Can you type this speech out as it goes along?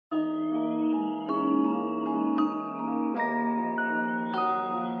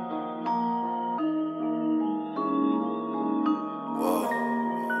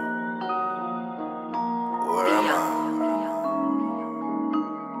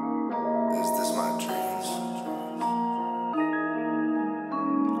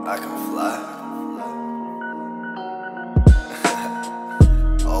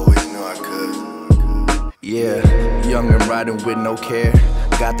riding with no care.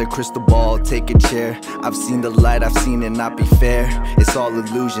 Got the crystal ball, take a chair. I've seen the light, I've seen it not be fair. It's all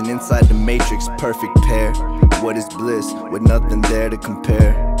illusion inside the matrix, perfect pair. What is bliss with nothing there to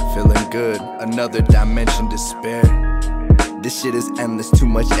compare? Feeling good, another dimension despair. This shit is endless, too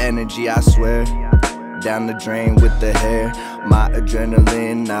much energy, I swear. Down the drain with the hair. My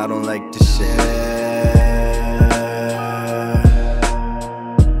adrenaline, I don't like to share.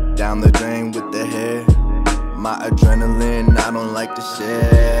 Down the drain with the hair. My adrenaline, I don't like to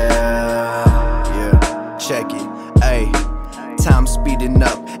share. Yeah, check it, ayy. Time speeding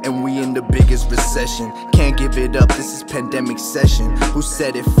up, and we in the biggest recession. Can't give it up, this is pandemic session. Who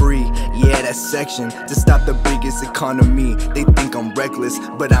set it free? Yeah, that section. To stop the biggest economy. They think I'm reckless,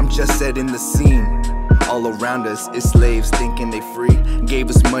 but I'm just setting the scene. All around us is slaves thinking they free. Gave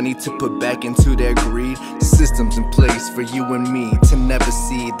us money to put back into their greed. The system's in place for you and me to never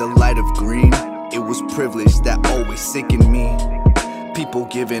see the light of green. It was privilege that always sickened me. People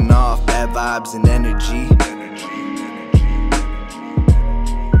giving off bad vibes and energy.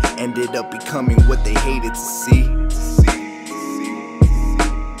 Ended up becoming what they hated to see.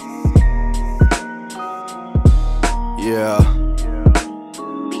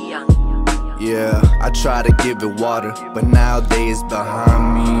 Yeah, I try to give it water, but nowadays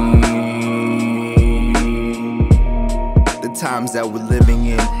behind me. The times that we're living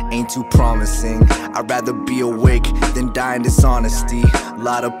in ain't too promising. I'd rather be awake than die in dishonesty. A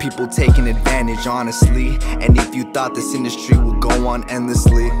lot of people taking advantage, honestly. And if you thought this industry would go on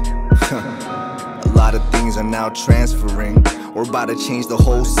endlessly, a lot of things are now transferring. We're about to change the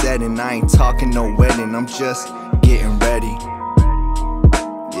whole setting. I ain't talking no wedding, I'm just getting ready.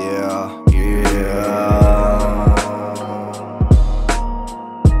 Yeah.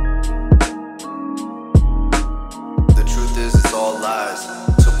 The truth is, it's all lies,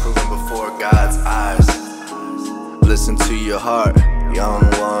 so proven before God's eyes. Listen to your heart, young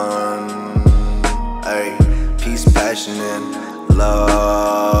one. Ay, peace, passion, and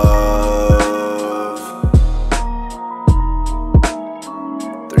love.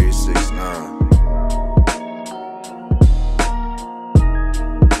 369.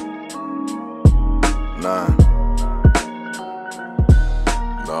 9